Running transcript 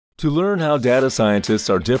To learn how data scientists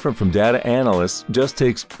are different from data analysts just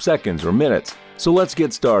takes seconds or minutes. So let's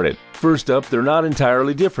get started. First up, they're not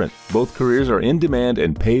entirely different. Both careers are in demand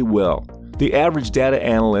and pay well. The average data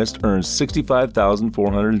analyst earns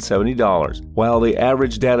 $65,470, while the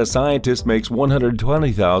average data scientist makes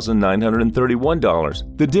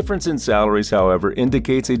 $120,931. The difference in salaries, however,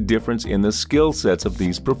 indicates a difference in the skill sets of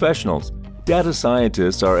these professionals. Data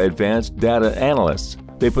scientists are advanced data analysts.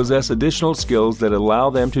 They possess additional skills that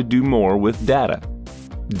allow them to do more with data.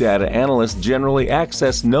 Data analysts generally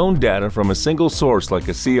access known data from a single source like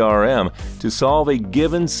a CRM to solve a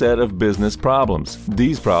given set of business problems.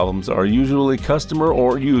 These problems are usually customer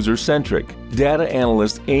or user-centric. Data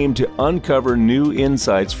analysts aim to uncover new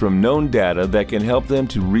insights from known data that can help them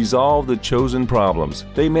to resolve the chosen problems.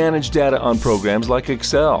 They manage data on programs like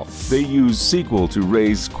Excel. They use SQL to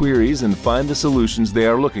raise queries and find the solutions they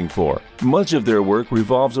are looking for. Much of their work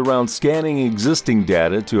revolves around scanning existing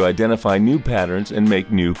data to identify new patterns and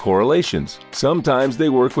make new correlations. Sometimes they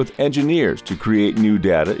work with engineers to create new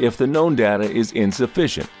data if the known data is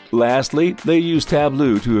insufficient. Lastly, they use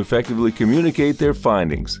Tableau to effectively communicate their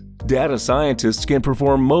findings. Data scientists can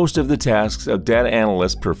perform most of the tasks a data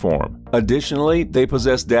analysts perform. Additionally, they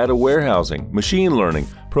possess data warehousing, machine learning,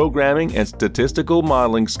 programming, and statistical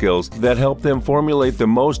modeling skills that help them formulate the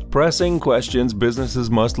most pressing questions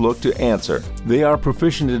businesses must look to answer. They are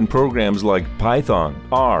proficient in programs like Python,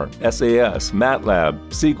 R, SAS, MATLAB,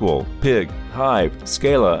 SQL, Pig, Hive,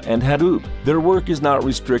 Scala, and Hadoop. Their work is not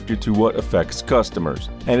restricted to what affects customers,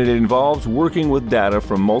 and it involves working with data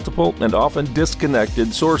from multiple and often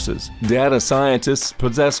disconnected sources. Data scientists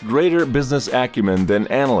possess greater business acumen than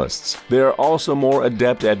analysts. They are also more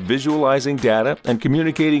adept at visualizing data and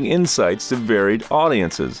communicating insights to varied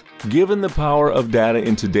audiences. Given the power of data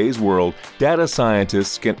in today's world, data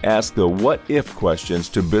scientists can ask the what-if questions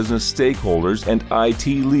to business stakeholders and IT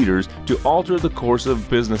leaders to alter the course of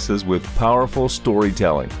businesses with powerful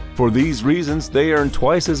storytelling. For these reasons, they earn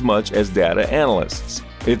twice as much as data analysts.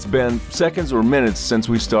 It's been seconds or minutes since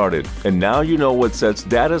we started, and now you know what sets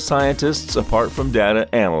data scientists apart from data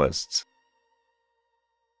analysts.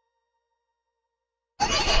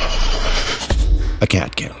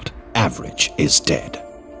 Acadgild. Average is dead.